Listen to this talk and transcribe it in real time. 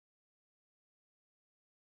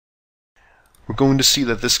we're going to see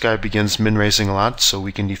that this guy begins min-raising a lot, so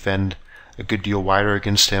we can defend a good deal wider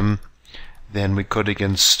against him than we could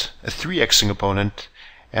against a 3xing opponent,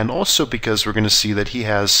 and also because we're going to see that he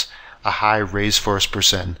has a high raise force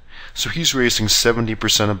percent. So he's raising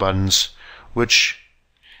 70% of buttons, which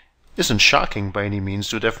isn't shocking by any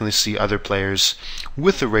means. You'll definitely see other players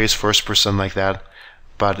with a raise force percent like that,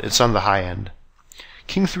 but it's on the high end.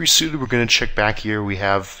 King 3 suited, we're going to check back here. We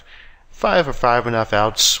have 5 or 5.5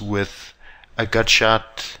 outs with a gut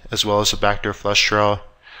shot as well as a backdoor flush draw,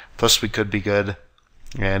 plus we could be good.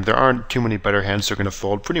 And there aren't too many better hands that are going to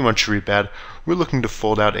fold. Pretty much rebet. We're looking to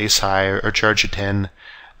fold out ace high or charge a 10,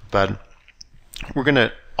 but we're going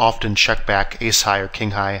to often check back ace high or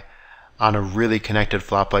king high on a really connected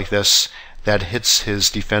flop like this that hits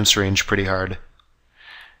his defense range pretty hard.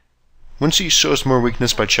 Once he shows more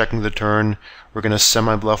weakness by checking the turn, we're going to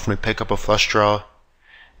semi-bluff when we pick up a flush draw,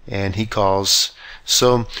 and he calls.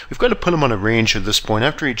 So we've got to put him on a range at this point.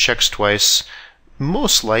 After he checks twice,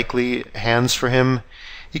 most likely hands for him,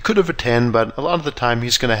 he could have a 10, but a lot of the time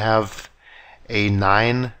he's going to have a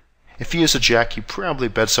 9. If he has a jack, he probably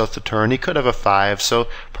bets out the turn. He could have a 5, so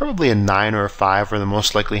probably a 9 or a 5 are the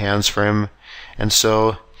most likely hands for him. And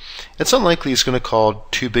so it's unlikely he's going to call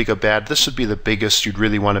too big a bet. This would be the biggest you'd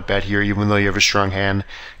really want to bet here, even though you have a strong hand,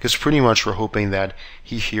 because pretty much we're hoping that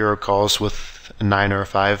he hero calls with a 9 or a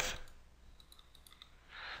 5.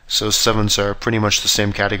 So 7s are pretty much the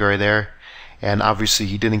same category there. And obviously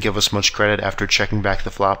he didn't give us much credit after checking back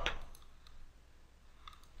the flop.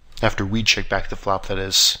 After we check back the flop, that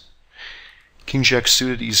is. King Jack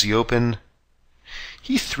suited, easy open.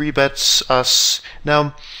 He 3-bets us.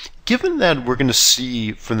 Now, given that we're going to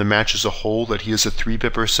see from the match as a whole that he has a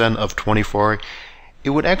 3-bet percent of 24,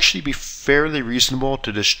 it would actually be fairly reasonable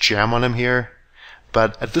to just jam on him here.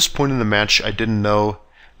 But at this point in the match, I didn't know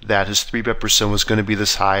that his 3-bet percent was going to be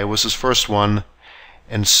this high. It was his first one.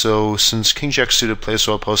 And so, since King Jack suited plays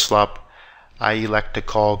well post-flop, I elect to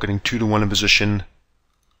call, getting 2-1 in position,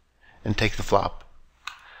 and take the flop.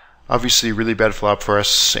 Obviously, really bad flop for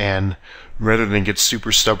us, and rather than get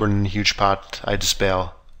super stubborn in a huge pot, I just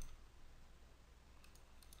bail.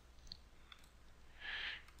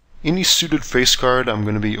 Any suited face card, I'm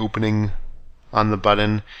going to be opening on the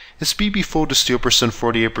button. His BB fold to steal percent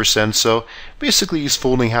 48%, so basically he's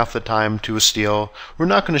folding half the time to a steal. We're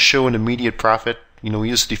not going to show an immediate profit. You know,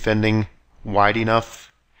 he is defending wide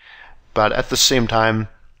enough, but at the same time,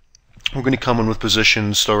 we're going to come in with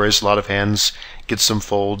position, still raise a lot of hands, get some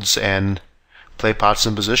folds, and play pots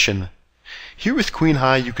in position. Here with queen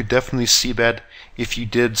high, you could definitely c-bet. If you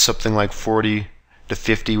did something like 40 to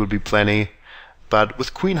 50 would be plenty. But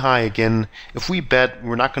with queen high, again, if we bet,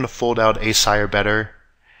 we're not going to fold out ace high or better,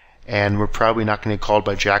 and we're probably not going to get called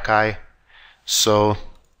by jack high. So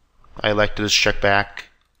I elect to just check back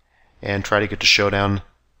and try to get to showdown.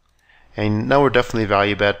 And now we're definitely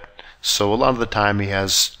value bet, so a lot of the time he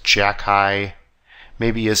has jack high,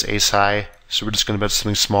 maybe he has ace high, so we're just going to bet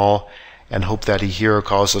something small and hope that he hero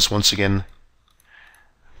calls us once again.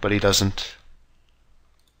 But he doesn't.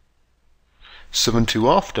 7-2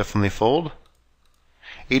 off, definitely fold.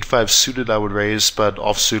 8-5 suited I would raise, but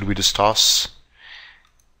offsuited we just toss.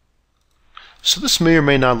 So this may or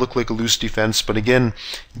may not look like a loose defense, but again,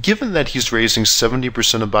 given that he's raising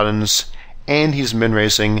 70% of buttons and he's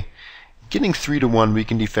min-raising, getting 3-1 we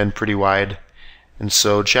can defend pretty wide, and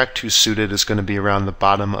so Jack 2 suited is going to be around the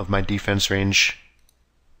bottom of my defense range.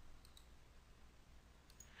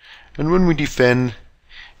 And when we defend,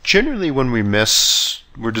 generally when we miss,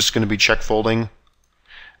 we're just going to be check folding,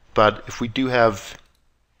 but if we do have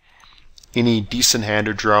any decent hand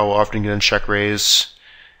or draw, we'll often get a check raise.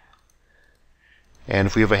 And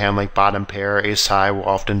if we have a hand like bottom pair, ace high, we'll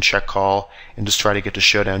often check call and just try to get to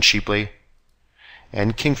showdown cheaply.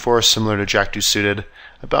 And king 4 is similar to jack 2 suited,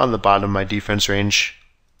 about on the bottom of my defense range.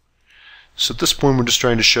 So at this point we're just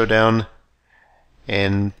trying to showdown,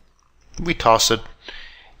 and we toss it.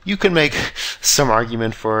 You can make some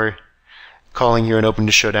argument for calling here and open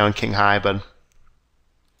to showdown king high, but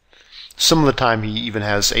some of the time he even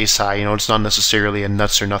has ace high. You know, it's not necessarily a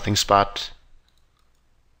nuts or nothing spot.